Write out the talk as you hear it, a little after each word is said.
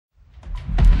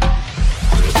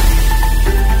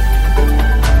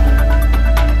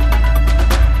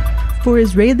For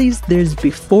Israelis, there's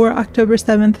before October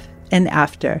 7th and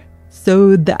after.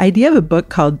 So the idea of a book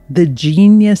called The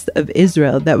Genius of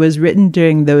Israel that was written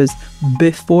during those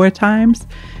before times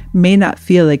may not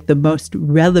feel like the most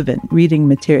relevant reading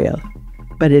material,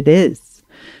 but it is.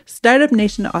 Startup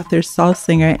Nation authors Saul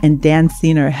Singer and Dan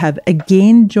Siener have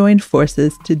again joined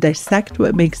forces to dissect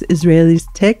what makes Israelis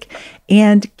tick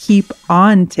and keep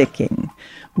on ticking.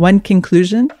 One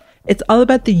conclusion: it's all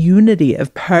about the unity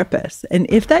of purpose. And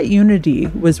if that unity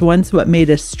was once what made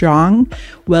us strong,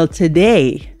 well,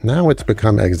 today... Now it's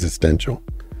become existential.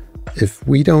 If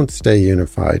we don't stay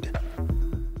unified,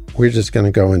 we're just going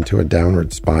to go into a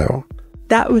downward spiral.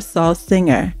 That was Saul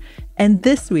Singer. And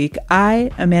this week,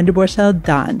 I, Amanda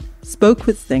Borchel-Dan, spoke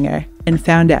with Singer and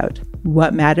found out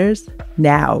what matters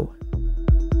now.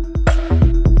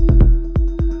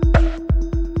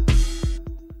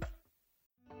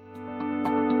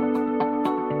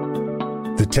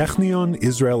 The Technion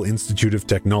Israel Institute of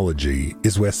Technology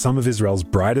is where some of Israel's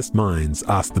brightest minds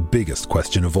ask the biggest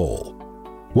question of all.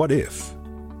 What if?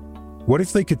 What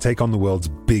if they could take on the world's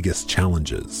biggest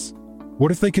challenges?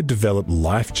 What if they could develop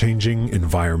life-changing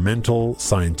environmental,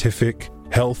 scientific,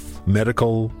 health,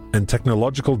 medical, and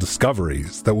technological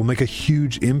discoveries that will make a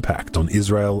huge impact on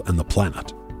Israel and the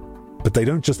planet? But they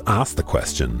don't just ask the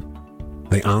question,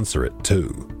 they answer it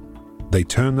too. They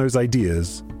turn those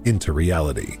ideas into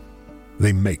reality.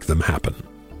 They make them happen.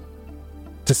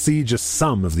 To see just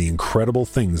some of the incredible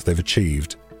things they've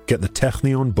achieved, get the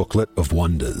Technion Booklet of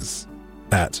Wonders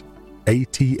at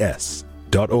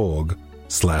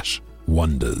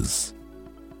ats.org/wonders.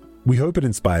 We hope it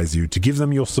inspires you to give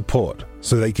them your support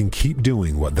so they can keep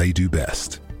doing what they do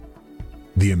best.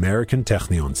 The American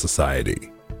Technion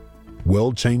Society.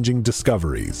 World-changing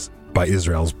discoveries by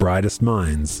Israel's brightest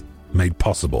minds, made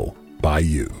possible by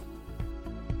you.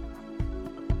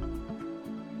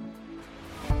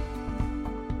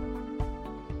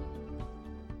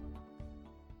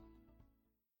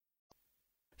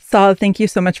 Saul, thank you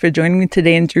so much for joining me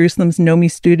today in Jerusalem's Nomi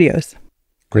Studios.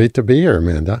 Great to be here,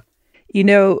 Amanda. You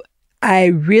know, I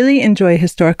really enjoy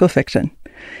historical fiction.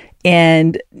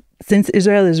 And since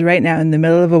Israel is right now in the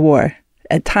middle of a war,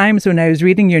 at times when I was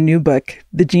reading your new book,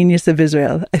 The Genius of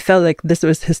Israel, I felt like this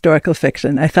was historical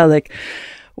fiction. I felt like,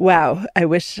 wow, I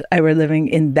wish I were living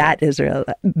in that Israel,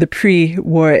 the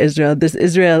pre-war Israel, this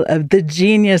Israel of the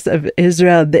genius of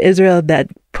Israel, the Israel that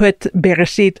put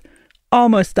Bereshit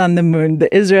almost on the moon,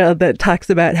 the Israel that talks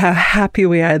about how happy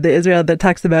we are, the Israel that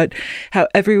talks about how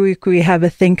every week we have a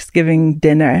Thanksgiving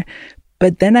dinner.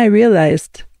 But then I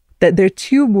realized that there are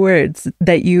two words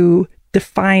that you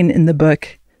define in the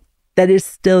book that is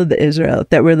still the Israel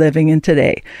that we're living in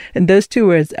today. And those two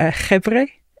words are chevre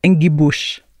and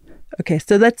gibush. Okay,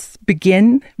 so let's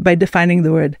begin by defining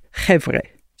the word chevre.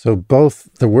 So both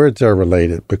the words are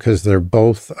related because they're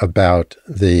both about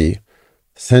the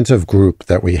sense of group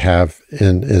that we have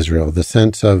in Israel, the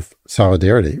sense of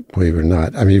solidarity, believe it or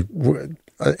not. I mean,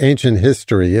 ancient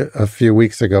history, a few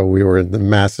weeks ago, we were in the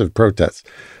massive protests,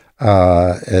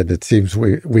 and it seems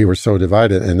we were so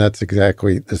divided, and that's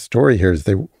exactly the story here, is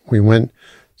we went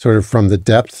sort of from the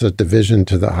depths of division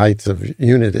to the heights of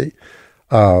unity.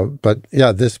 But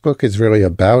yeah, this book is really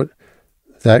about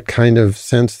that kind of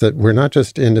sense that we're not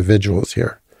just individuals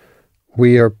here.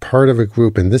 We are part of a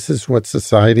group, and this is what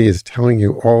society is telling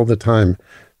you all the time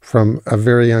from a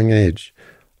very young age.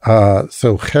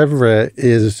 So chevre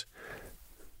is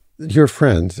your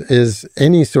friends, is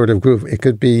any sort of group. It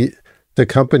could be the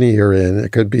company you're in.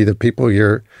 It could be the people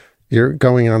you're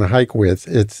going on a hike with.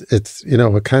 It's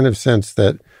a kind of sense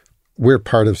that we're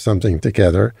part of something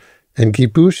together. And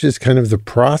gibush is kind of the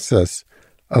process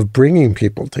of bringing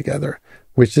people together,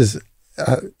 which is,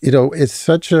 it's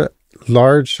such a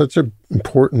large, such an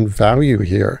important value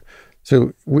here.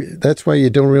 So that's why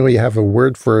you don't really have a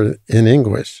word for it in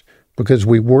English, because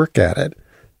we work at it,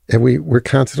 and we're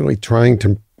constantly trying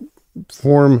to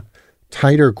form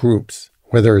tighter groups,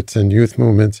 whether it's in youth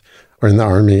movements or in the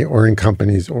army or in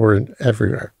companies or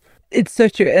everywhere. It's so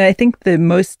true. And I think the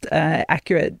most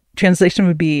accurate translation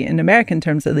would be, in American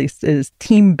terms at least, is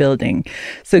team building.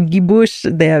 So gibush,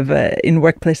 they have in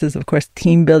workplaces, of course,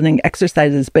 team building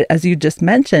exercises. But as you just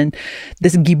mentioned,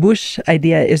 this gibush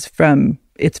idea is from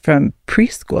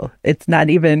preschool. It's not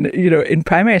even, in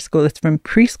primary school, it's from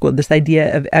preschool. This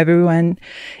idea of everyone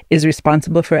is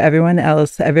responsible for everyone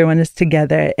else. Everyone is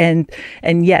together. And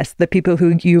yes, the people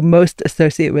who you most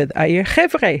associate with are your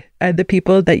chevre, are the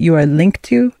people that you are linked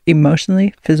to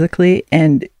emotionally, physically,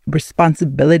 and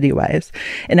responsibility-wise.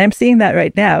 And I'm seeing that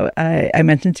right now. I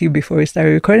mentioned to you before we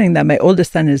started recording that my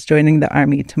oldest son is joining the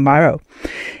army tomorrow.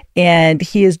 And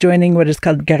he is joining what is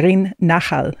called Garin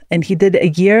Nahal. And he did a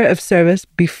year of service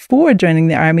before joining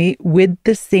the army with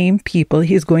the same people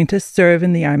he's going to serve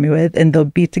in the army with. And they'll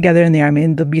be together in the army,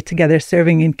 and they'll be together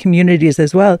serving in communities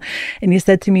as well. And he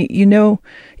said to me,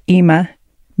 Ima,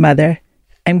 mother,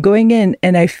 I'm going in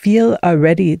and I feel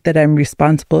already that I'm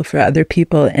responsible for other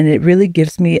people. And it really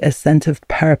gives me a sense of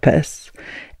purpose.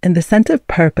 And the sense of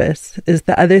purpose is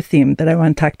the other theme that I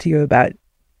want to talk to you about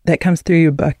that comes through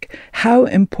your book. How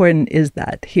important is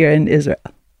that here in Israel?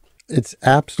 It's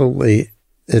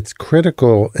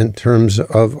critical in terms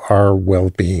of our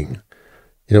well-being.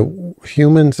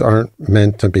 Humans aren't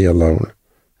meant to be alone.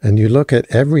 And you look at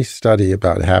every study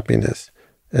about happiness,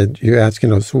 and you ask,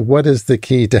 so what is the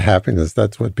key to happiness?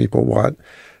 That's what people want.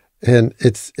 And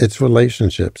it's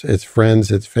relationships, it's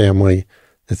friends, it's family,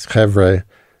 it's chevre.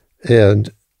 And,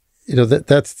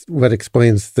 that's what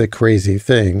explains the crazy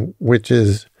thing, which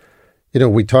is,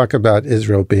 we talk about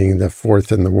Israel being the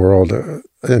fourth in the world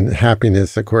in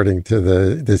happiness, according to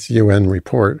this UN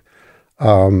report.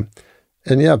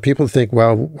 People think,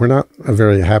 well, we're not a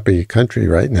very happy country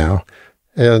right now.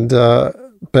 And,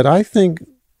 but I think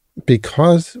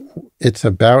because it's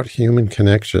about human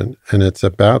connection and it's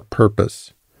about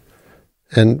purpose.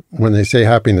 And when they say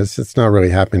happiness, it's not really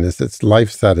happiness, it's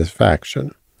life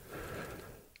satisfaction.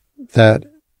 That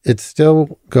it's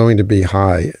still going to be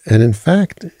high. And in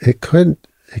fact, it can't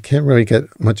really get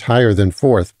much higher than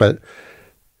fourth, but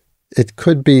it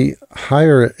could be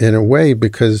higher in a way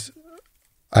because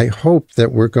I hope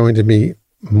that we're going to be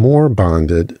more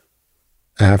bonded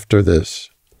after this.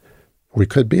 We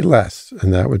could be less,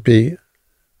 and that would be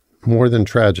more than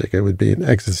tragic. It would be an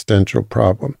existential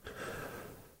problem.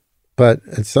 But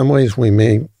in some ways, we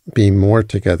may be more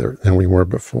together than we were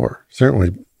before, certainly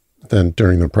than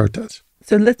during the protests.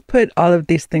 So let's put all of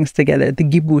these things together, the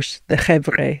gibush, the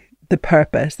chevre, the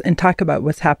purpose, and talk about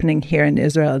what's happening here in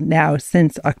Israel now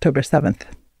since October 7th.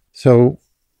 So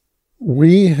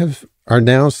we are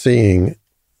now seeing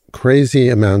crazy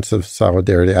amounts of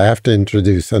solidarity. I have to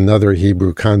introduce another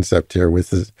Hebrew concept here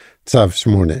with the Tzav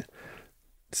Shmone.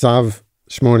 Tzav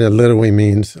Shmone literally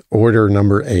means order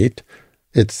number 8.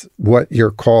 It's what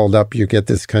you're called up. You get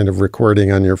this kind of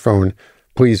recording on your phone.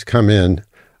 Please come in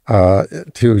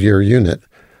to your unit.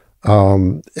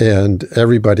 And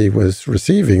everybody was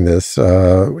receiving this.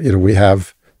 We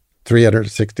have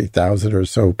 360,000 or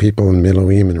so people in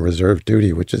Miluim and reserve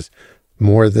duty, which is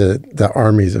more the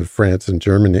armies of France and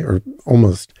Germany are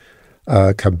almost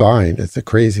combined. It's a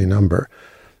crazy number.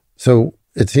 So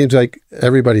it seems like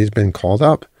everybody's been called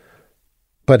up,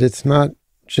 but it's not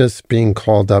just being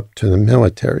called up to the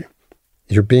military.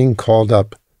 You're being called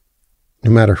up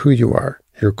no matter who you are.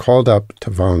 You're called up to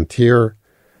volunteer,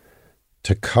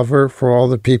 to cover for all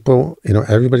the people.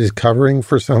 Everybody's covering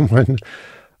for someone.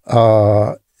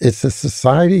 It's a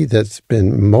society that's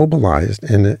been mobilized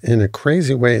in a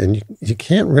crazy way, and you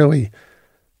can't really.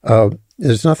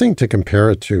 There's nothing to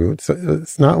compare it to.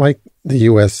 It's not like the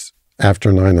U.S.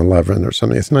 after 9/11 or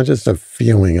something. It's not just a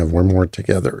feeling of we're more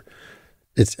together.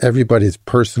 It's everybody's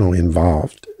personally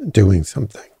involved doing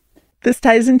something. This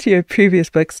ties into your previous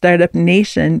book, Startup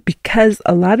Nation, because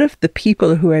a lot of the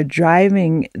people who are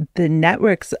driving the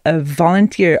networks of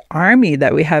volunteer army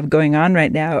that we have going on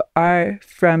right now are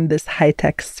from this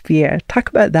high-tech sphere. Talk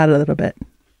about that a little bit.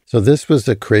 So this was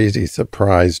a crazy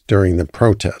surprise during the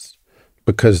protests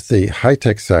because the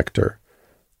high-tech sector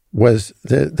was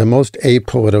the most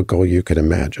apolitical you could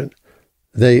imagine.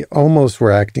 They almost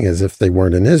were acting as if they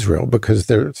weren't in Israel because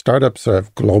their startups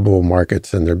have global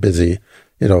markets and they're busy,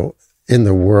 in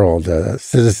the world,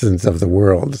 citizens of the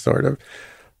world, sort of.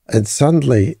 And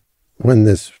suddenly, when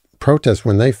they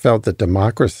felt that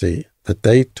democracy that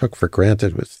they took for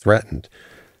granted was threatened,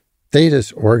 they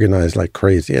just organized like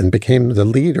crazy and became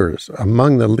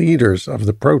among the leaders of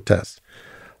the protests.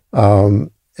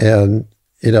 And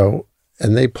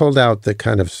they pulled out the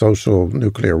kind of social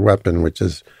nuclear weapon, which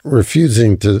is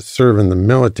refusing to serve in the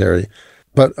military.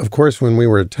 But of course, when we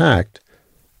were attacked,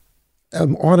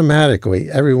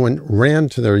 automatically everyone ran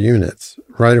to their units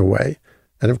right away.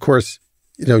 And of course,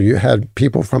 you had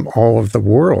people from all over the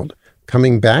world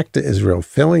coming back to Israel,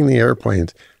 filling the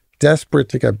airplanes, desperate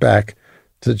to get back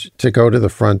to go to the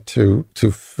front to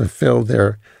fulfill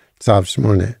their Tzav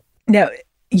Shmone. Now,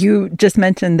 you just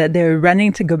mentioned that they're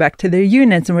running to go back to their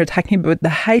units, and we're talking about the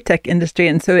high-tech industry.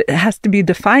 And so it has to be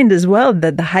defined as well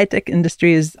that the high-tech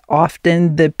industry is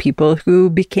often the people who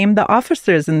became the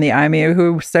officers in the army or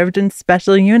who served in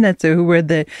special units or who were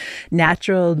the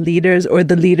natural leaders or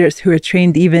the leaders who are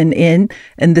trained even in,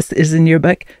 and this is in your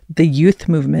book, the youth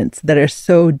movements that are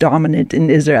so dominant in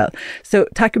Israel. So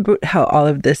talk about how all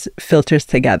of this filters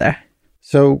together.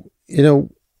 So,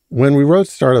 when we wrote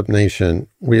Startup Nation,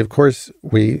 we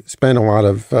spent a lot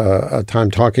of time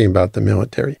talking about the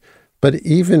military. But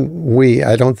even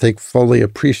I don't think, fully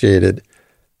appreciated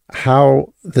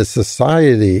how the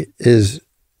society is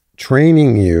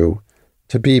training you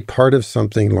to be part of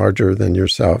something larger than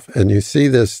yourself. And you see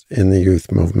this in the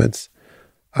youth movements,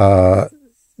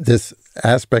 this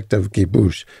aspect of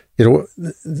kibbutz.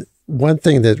 One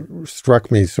thing that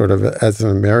struck me sort of as an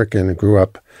American who grew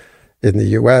up in the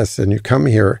U.S., and you come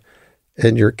here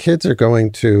and your kids are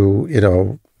going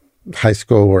to, high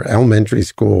school or elementary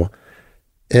school,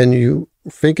 and you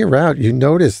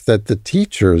notice that the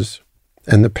teachers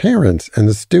and the parents and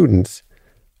the students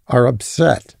are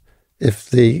upset if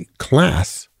the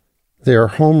class, their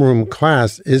homeroom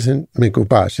class, isn't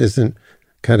migubash, isn't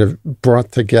kind of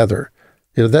brought together.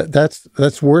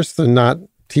 That's worse than not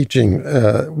teaching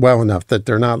well enough, that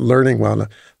they're not learning well enough.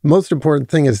 Most important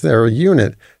thing is they're a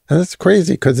unit. And that's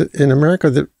crazy, because in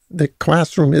America, the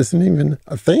classroom isn't even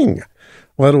a thing,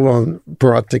 let alone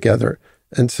brought together.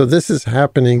 And so this is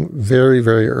happening very,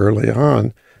 very early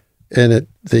on. And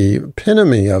the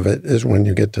epitome of it is when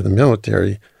you get to the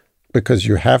military, because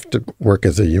you have to work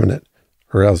as a unit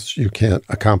or else you can't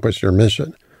accomplish your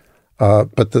mission.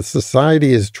 But the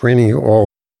society is training you all.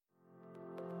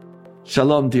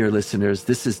 Shalom, dear listeners.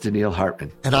 This is Daniel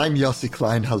Hartman. And I'm Yossi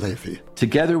Klein Halevi.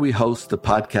 Together we host the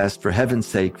podcast For Heaven's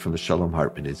Sake from the Shalom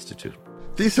Hartman Institute.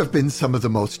 These have been some of the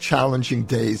most challenging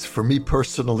days for me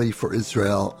personally, for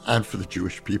Israel, and for the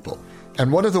Jewish people.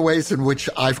 And one of the ways in which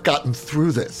I've gotten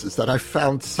through this is that I've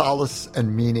found solace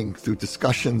and meaning through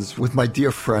discussions with my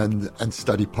dear friend and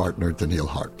study partner, Daniel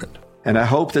Hartman. And I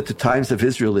hope that the Times of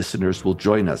Israel listeners will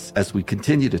join us as we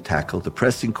continue to tackle the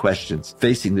pressing questions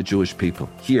facing the Jewish people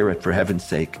here at For Heaven's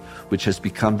Sake, which has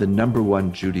become the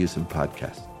 #1 Judaism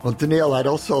podcast. Well, Daniel, I'd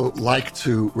also like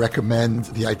to recommend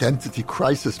the Identity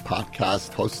Crisis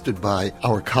podcast hosted by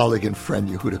our colleague and friend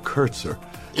Yehuda Kurtzer.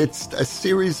 It's a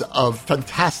series of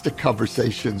fantastic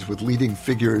conversations with leading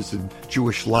figures in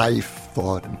Jewish life,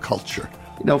 thought, and culture.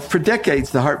 For decades,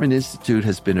 the Hartman Institute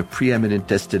has been a preeminent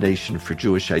destination for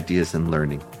Jewish ideas and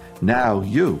learning. Now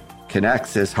you can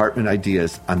access Hartman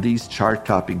ideas on these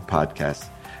chart-topping podcasts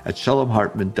at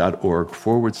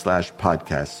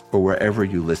shalomhartman.org/podcasts or wherever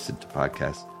you listen to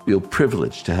podcasts. We feel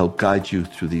privileged to help guide you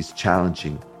through these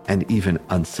challenging and even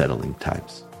unsettling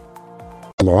times.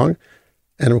 And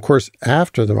of course,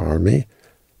 after the army,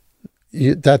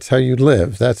 that's how you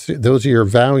live. Those are your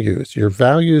values. Your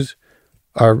values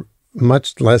are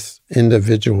much less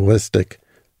individualistic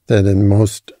than in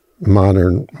most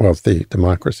modern wealthy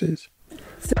democracies.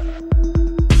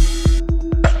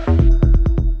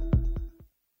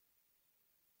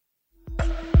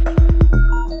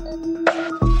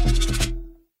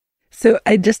 So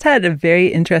I just had a very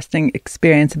interesting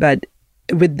experience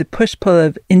with the push-pull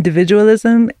of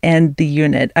individualism and the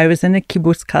unit. I was in a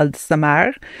kibbutz called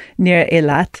Samar near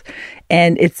Eilat,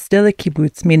 and it's still a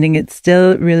kibbutz, meaning it's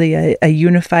still really a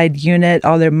unified unit.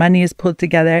 All their money is pulled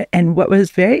together. And what was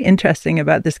very interesting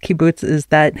about this kibbutz is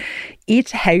that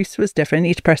each house was different.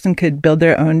 Each person could build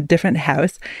their own different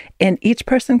house, and each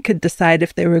person could decide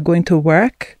if they were going to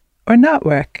work or not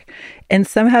work. And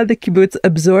somehow the kibbutz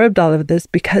absorbed all of this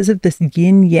because of this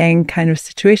yin-yang kind of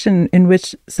situation in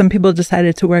which some people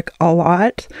decided to work a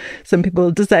lot, some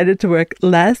people decided to work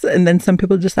less, and then some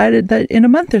people decided that in a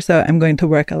month or so, I'm going to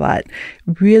work a lot.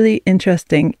 Really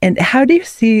interesting. And how do you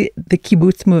see the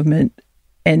kibbutz movement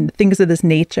and things of this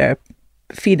nature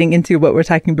feeding into what we're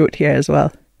talking about here as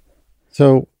well?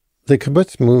 So the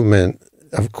kibbutz movement,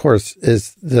 of course,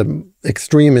 is the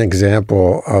extreme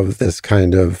example of this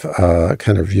kind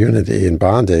of unity and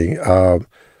bonding.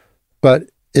 But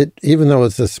even though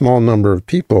it's a small number of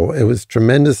people, it was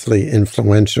tremendously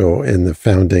influential in the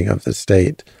founding of the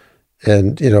state.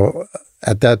 And,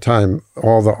 at that time,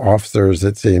 all the officers,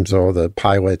 it seems, all the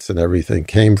pilots and everything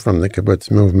came from the kibbutz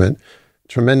movement.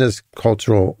 Tremendous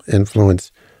cultural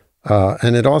influence.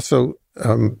 And it also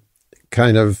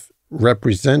kind of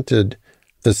represented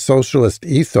the socialist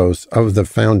ethos of the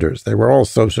founders. They were all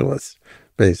socialists,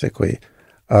 basically.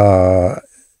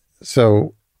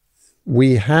 So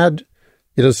we had,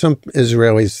 some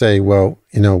Israelis say, well,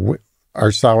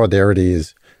 our solidarity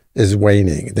is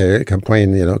waning. They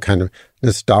complain, kind of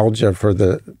nostalgia for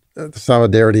the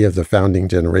solidarity of the founding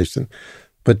generation.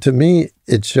 But to me,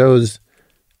 it shows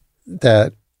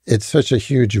that it's such a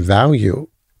huge value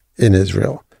in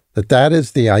Israel, that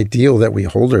is the ideal that we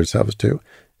hold ourselves to.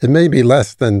 It may be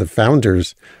less than the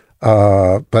founders,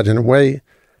 but in a way,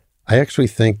 I actually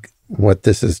think what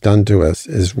this has done to us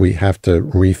is we have to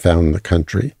refound the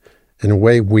country. In a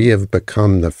way, we have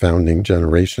become the founding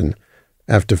generation,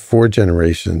 after 4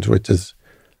 generations, which is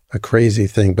a crazy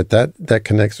thing. But that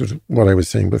connects with what I was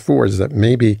saying before, is that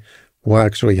maybe we'll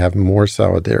actually have more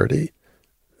solidarity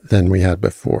than we had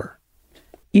before.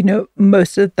 You know,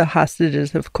 most of the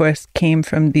hostages, of course, came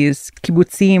from these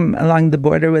kibbutzim along the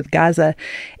border with Gaza.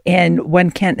 And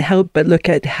one can't help but look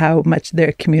at how much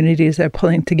their communities are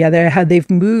pulling together, how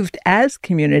they've moved as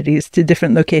communities to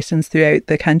different locations throughout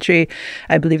the country.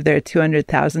 I believe there are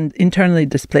 200,000 internally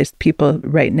displaced people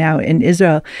right now in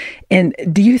Israel. And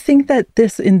do you think that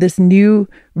in this new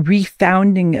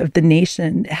refounding of the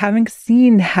nation, having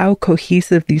seen how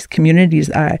cohesive these communities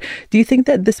are, do you think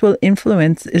that this will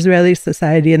influence Israeli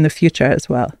society in the future as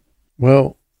well?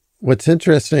 Well, what's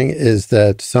interesting is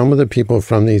that some of the people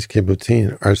from these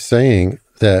kibbutzim are saying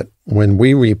that when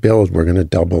we rebuild, we're going to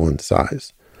double in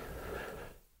size.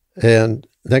 And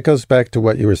that goes back to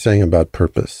what you were saying about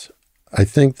purpose. I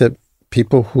think that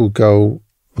people who go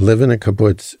live in a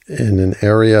kibbutz in an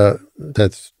area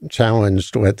that's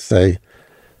challenged, let's say,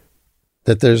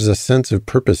 that there's a sense of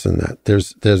purpose in that.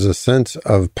 There's a sense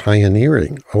of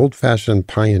pioneering, old-fashioned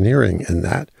pioneering in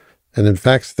that. And in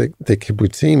fact, the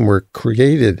kibbutzim were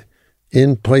created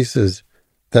in places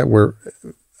that were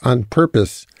on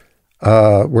purpose,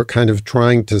 were kind of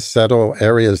trying to settle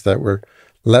areas that were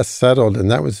less settled. And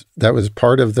that was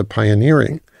part of the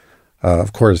pioneering.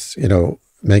 Of course,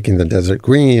 making the desert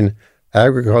green,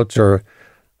 agriculture.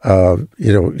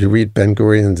 You read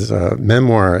Ben-Gurion's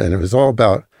memoir, and it was all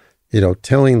about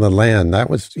tilling the land. That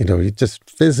was, just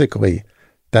physically,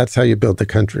 that's how you build the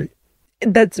country.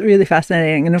 That's really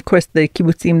fascinating. And of course, the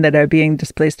kibbutzim that are being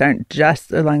displaced aren't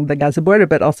just along the Gaza border,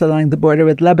 but also along the border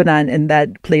with Lebanon. And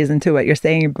that plays into what you're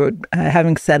saying about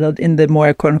having settled in the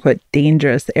more, quote unquote,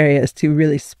 dangerous areas to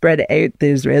really spread out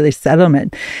the Israeli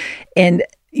settlement. And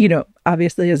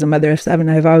obviously, as a mother of 7,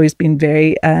 I've always been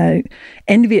very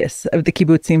envious of the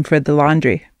kibbutzim for the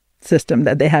laundry system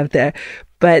that they have there.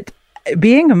 But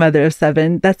being a mother of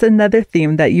 7, that's another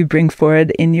theme that you bring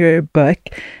forward in your book,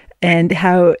 and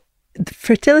how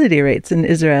fertility rates in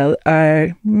Israel are,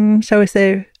 shall we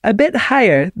say, a bit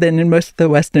higher than in most of the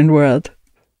Western world.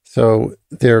 So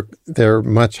they're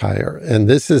much higher. And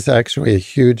this is actually a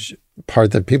huge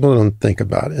part that people don't think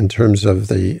about in terms of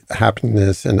the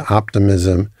happiness and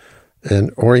optimism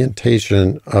and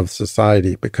orientation of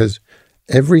society, because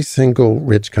every single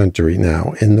rich country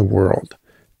now in the world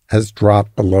has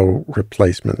dropped below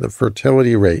replacement. The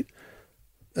fertility rate,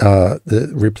 the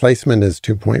replacement is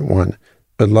 2.1.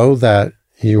 Below that,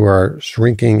 you are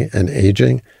shrinking and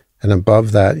aging, and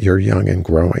above that, you're young and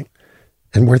growing.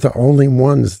 And we're the only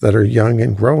ones that are young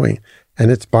and growing, and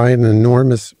it's by an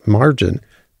enormous margin.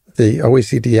 The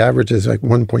OECD average is like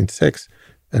 1.6,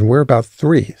 and we're about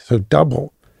 3, so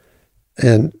double.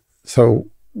 And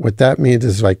so what that means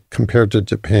is, like, compared to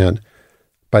Japan,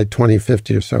 by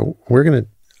 2050 or so, we're going to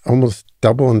almost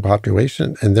double in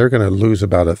population, and they're going to lose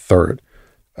about a third.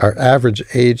 Our average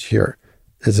age here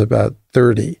is about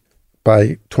 30.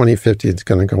 By 2050, it's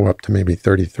going to go up to maybe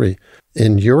 33.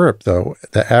 In Europe, though,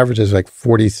 the average is like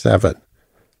 47.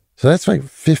 So that's like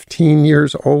 15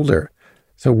 years older.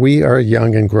 So we are a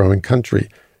young and growing country.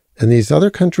 And these other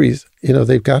countries,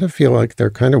 they've got to feel like they're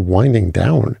kind of winding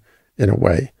down in a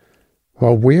way,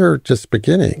 while we're just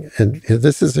beginning. And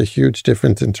this is a huge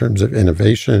difference in terms of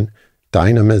innovation,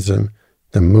 dynamism,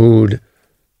 the mood.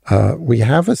 We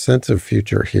have a sense of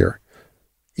future here.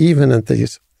 Even at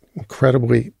these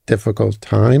incredibly difficult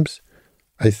times,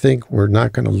 I think we're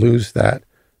not going to lose that.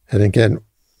 And again,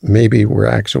 maybe we're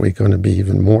actually going to be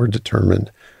even more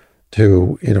determined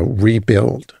to,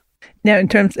 rebuild. Now, in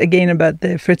terms, again, about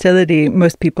the fertility,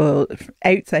 most people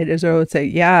outside Israel would say,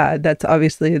 yeah, that's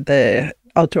obviously the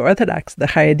ultra-Orthodox, the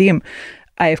Haredim.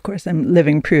 I, of course, am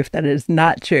living proof that it is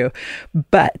not true.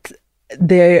 But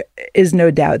there is no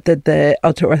doubt that the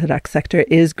ultra-Orthodox sector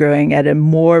is growing at a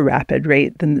more rapid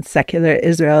rate than the secular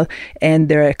Israel. And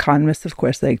there are economists, of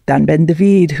course, like Dan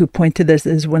Ben-David, who point to this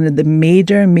as one of the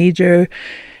major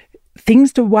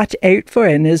things to watch out for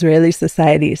in Israeli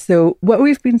society. So what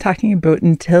we've been talking about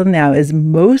until now is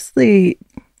mostly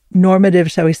normative,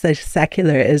 shall we say,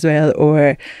 secular Israel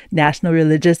or national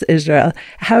religious Israel.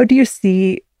 How do you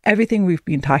see everything we've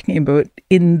been talking about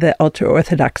in the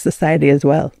ultra-Orthodox society as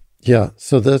well? Yeah,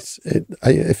 so that's it.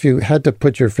 If you had to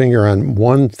put your finger on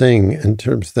one thing in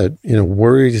terms that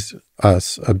worries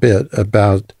us a bit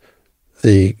about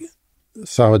the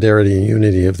solidarity and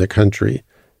unity of the country,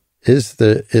 is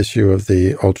the issue of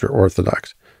the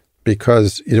ultra-Orthodox,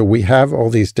 because we have all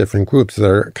these different groups that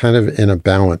are kind of in a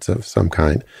balance of some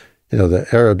kind. The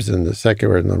Arabs and the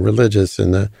secular and the religious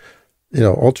and the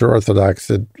ultra-Orthodox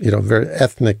and very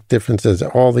ethnic differences,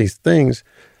 all these things.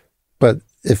 But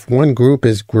if one group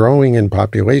is growing in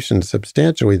population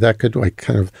substantially, that could like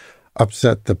kind of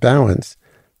upset the balance,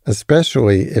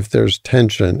 especially if there's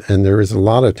tension, and there is a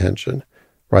lot of tension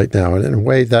right now. And in a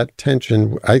way, that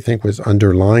tension, I think, was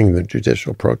underlying the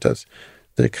judicial protests,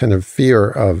 the kind of fear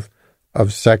of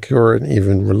secular and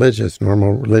even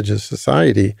normal religious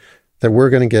society, that we're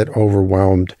going to get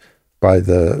overwhelmed by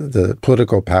the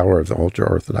political power of the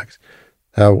ultra-Orthodox.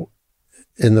 Now,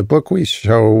 in the book, we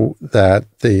show that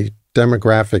the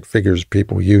demographic figures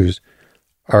people use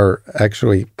are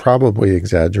actually probably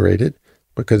exaggerated,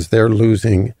 because they're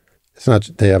losing. It's not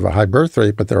they have a high birth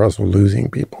rate, but they're also losing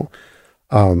people.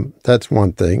 That's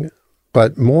one thing.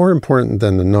 But more important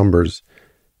than the numbers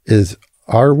is,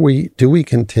 do we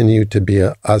continue to be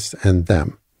a us and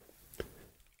them?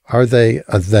 Are they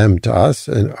a them to us,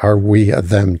 and are we a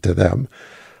them to them?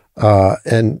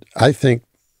 And I think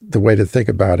the way to think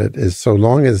about it is, so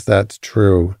long as that's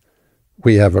true,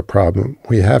 we have a problem.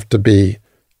 We have to be,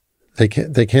 they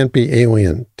can't be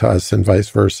alien to us and vice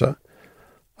versa.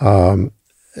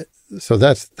 So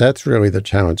that's really the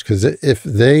challenge, because if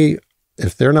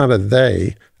they're not a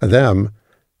them,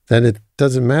 then it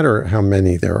doesn't matter how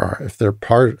many there are, if they're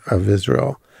part of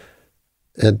Israel.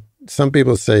 And some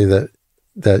people say that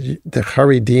the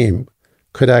Haredim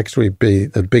could actually be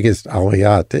the biggest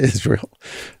aliyah to Israel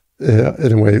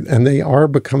in a way, and they are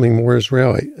becoming more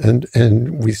Israeli.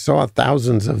 And we saw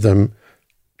thousands of them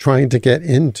trying to get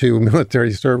into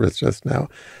military service just now.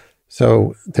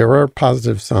 So there are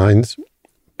positive signs,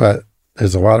 but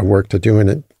there's a lot of work to do in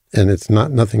it, and it's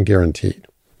nothing guaranteed.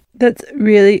 That's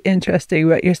really interesting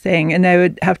what you're saying. And I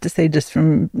would have to say, just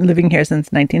from living here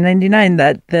since 1999,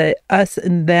 that the us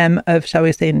and them of, shall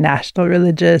we say, national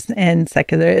religious and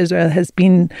secular Israel has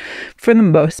been, for the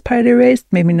most part, erased.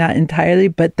 Maybe not entirely,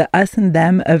 but the us and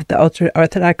them of the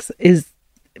ultra-Orthodox is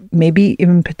maybe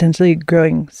even potentially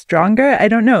growing stronger. I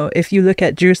don't know. If you look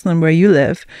at Jerusalem, where you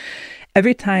live,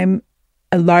 every time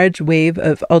a large wave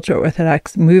of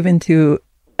ultra-Orthodox move into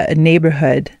a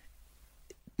neighborhood,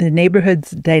 the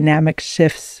neighborhood's dynamic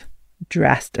shifts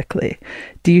drastically.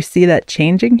 Do you see that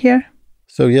changing here?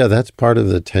 So yeah, that's part of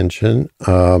the tension.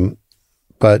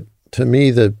 But to me,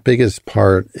 the biggest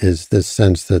part is this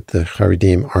sense that the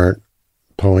Haredim aren't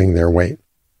pulling their weight.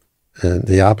 And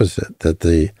the opposite, that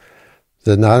the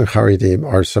non-Haredim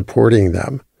are supporting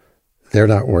them. They're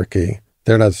not working.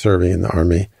 They're not serving in the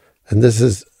army. And this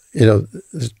is,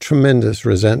 there's tremendous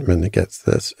resentment against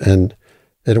this. And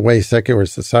in a way, secular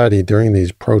society during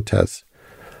these protests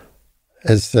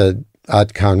has said,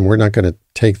 Ad Khan, we're not going to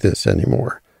take this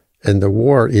anymore. And the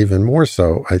war, even more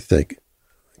so, I think,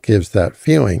 gives that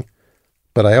feeling.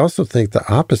 But I also think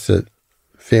the opposite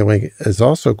feeling has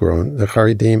also grown. The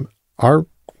Haredim are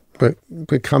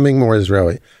becoming more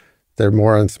Israeli. They're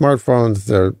more on smartphones.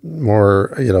 They're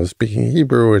more, speaking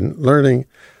Hebrew and learning.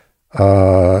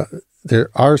 And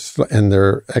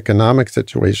their economic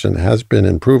situation has been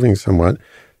improving somewhat,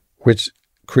 which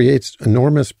creates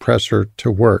enormous pressure to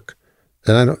work.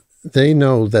 And they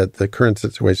know that the current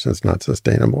situation is not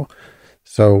sustainable.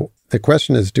 So the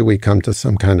question is, do we come to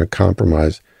some kind of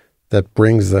compromise that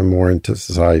brings them more into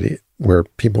society, where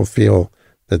people feel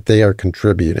that they are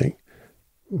contributing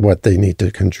what they need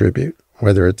to contribute,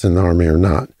 whether it's in the army or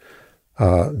not?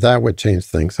 That would change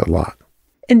things a lot.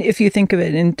 And if you think of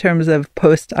it in terms of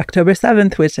post-October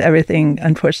 7th, which everything,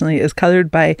 unfortunately, is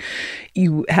colored by,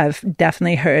 you have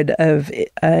definitely heard of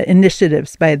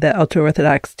initiatives by the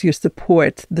ultra-Orthodox to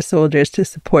support the soldiers, to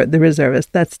support the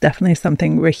reservists. That's definitely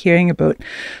something we're hearing about.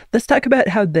 Let's talk about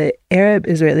how the Arab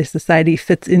Israeli society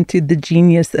fits into the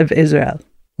genius of Israel.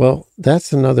 Well,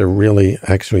 that's another really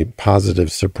actually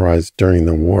positive surprise during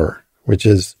the war, which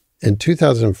is in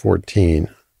 2014,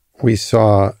 we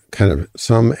saw kind of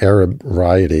some Arab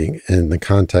rioting in the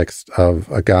context of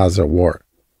a Gaza war,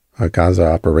 a Gaza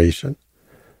operation.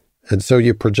 And so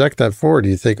you project that forward,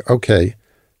 you think, okay,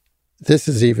 this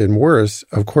is even worse.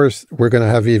 Of course, we're going to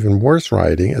have even worse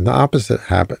rioting, and the opposite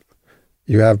happened.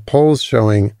 You have polls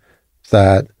showing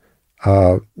that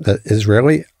that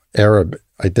Israeli Arab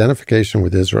identification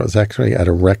with Israel is actually at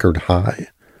a record high.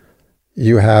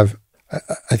 You have,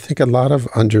 I think, a lot of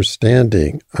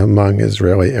understanding among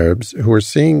Israeli Arabs who are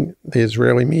seeing the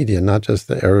Israeli media, not just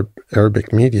the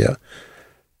Arabic media.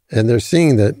 And they're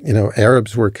seeing that,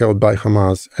 Arabs were killed by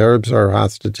Hamas. Arabs are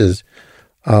hostages.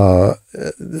 There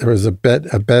was a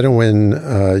Bedouin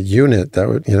unit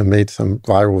that made some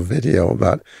viral video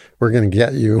about, we're going to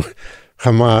get you,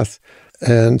 Hamas.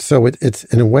 And so it's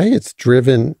in a way, it's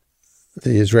driven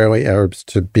the Israeli Arabs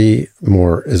to be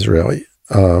more Israeli,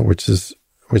 which is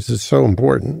so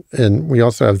important. And we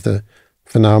also have the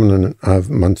phenomenon of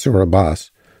Mansour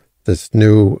Abbas, this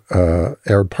new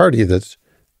Arab party that's,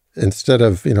 instead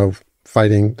of,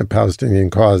 fighting the Palestinian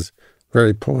cause,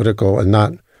 very political and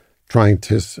not trying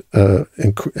to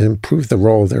improve the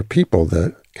role of their people,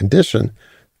 the condition.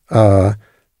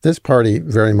 This party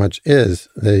very much is.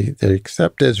 They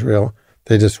accept Israel.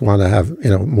 They just want to have,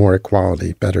 more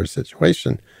equality, better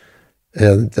situation.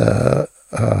 And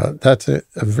that's a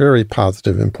very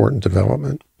positive, important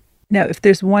development. Now, if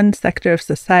there's one sector of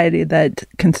society that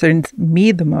concerns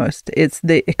me the most, it's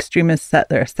the extremist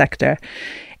settler sector.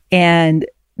 And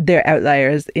they're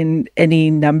outliers in any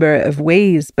number of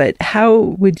ways, but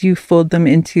how would you fold them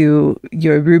into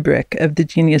your rubric of the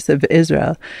genius of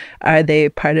Israel? Are they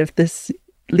part of this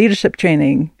leadership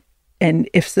training? And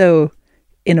if so,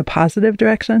 in a positive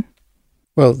direction?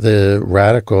 Well, the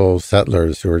radical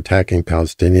settlers who are attacking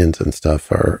Palestinians and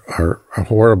stuff are a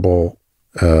horrible,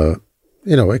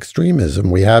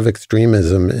 extremism. We have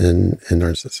extremism in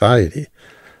our society.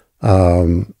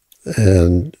 And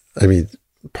I mean,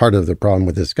 part of the problem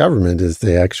with this government is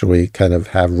they actually kind of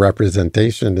have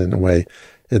representation in a way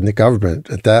in the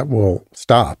government. That will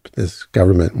stop. This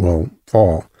government will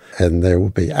fall and they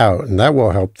will be out, and that will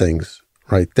help things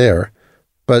right there.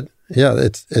 But yeah,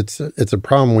 it's a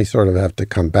problem we sort of have to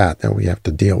combat and we have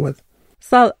to deal with.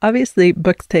 Saul, obviously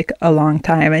books take a long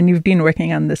time, and you've been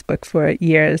working on this book for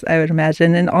years, I would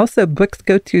imagine. And also books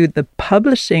go to the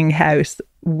publishing house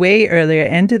way earlier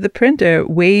and to the printer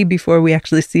way before we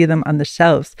actually see them on the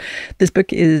shelves. This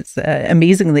book is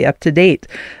amazingly up to date,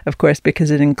 of course,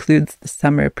 because it includes the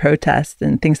summer protests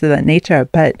and things of that nature.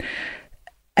 But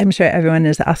I'm sure everyone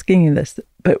is asking you this,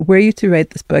 but were you to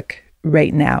write this book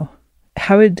right now,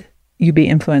 how would you be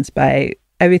influenced by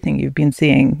everything you've been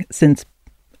seeing since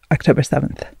October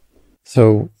 7th?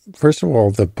 So, first of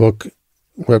all, the book,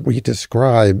 what we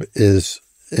describe is,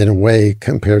 in a way,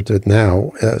 compared to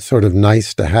now, sort of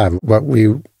nice to have. What we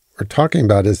are talking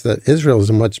about is that Israel is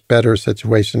a much better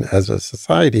situation as a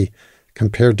society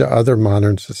compared to other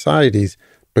modern societies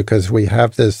because we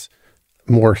have this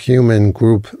more human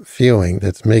group feeling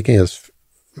that's making us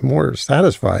more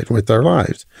satisfied with our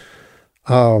lives.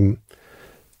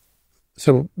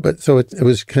 So it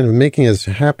was kind of making us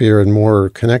happier and more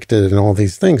connected and all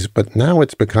these things, but now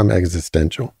it's become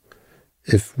existential.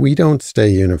 If we don't stay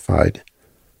unified,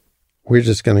 we're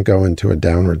just going to go into a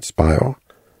downward spiral.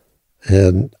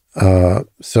 And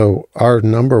so our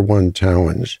number one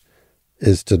challenge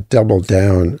is to double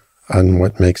down on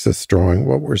what makes us strong,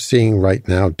 what we're seeing right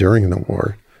now during the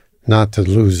war, not to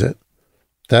lose it.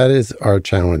 That is our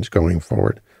challenge going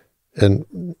forward. And,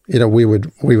 we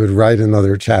would write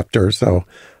another chapter or so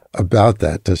about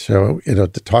that to show, to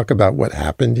talk about what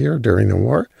happened here during the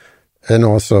war and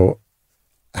also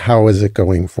how is it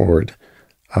going forward.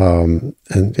 So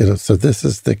this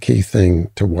is the key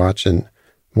thing to watch and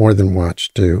more than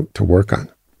watch to work on.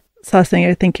 Saul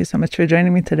Singer, thank you so much for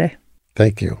joining me today.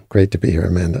 Thank you. Great to be here,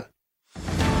 Amanda.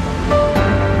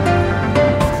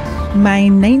 My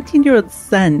 19-year-old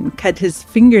son cut his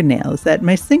fingernails at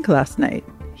my sink last night.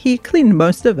 He cleaned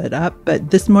most of it up,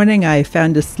 but this morning I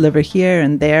found a sliver here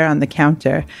and there on the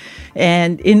counter.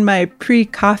 And in my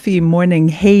pre-coffee morning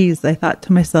haze, I thought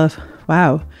to myself,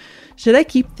 wow, should I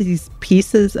keep these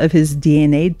pieces of his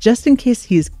DNA just in case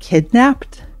he's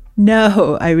kidnapped?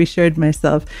 No, I reassured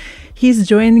myself. He's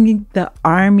joining the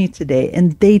army today,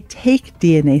 and they take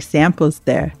DNA samples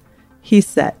there. He's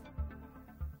set.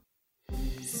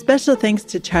 Special thanks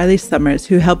to Charlie Summers,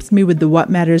 who helps me with the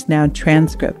What Matters Now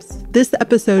transcripts. This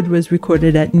episode was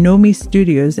recorded at Nomi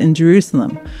Studios in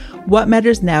Jerusalem. What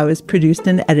Matters Now is produced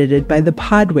and edited by the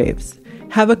Podwaves.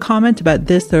 Have a comment about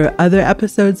this or other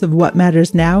episodes of What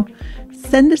Matters Now?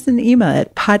 Send us an email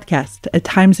at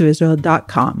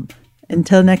podcast@timesofisrael.com.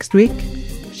 Until next week,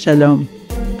 shalom.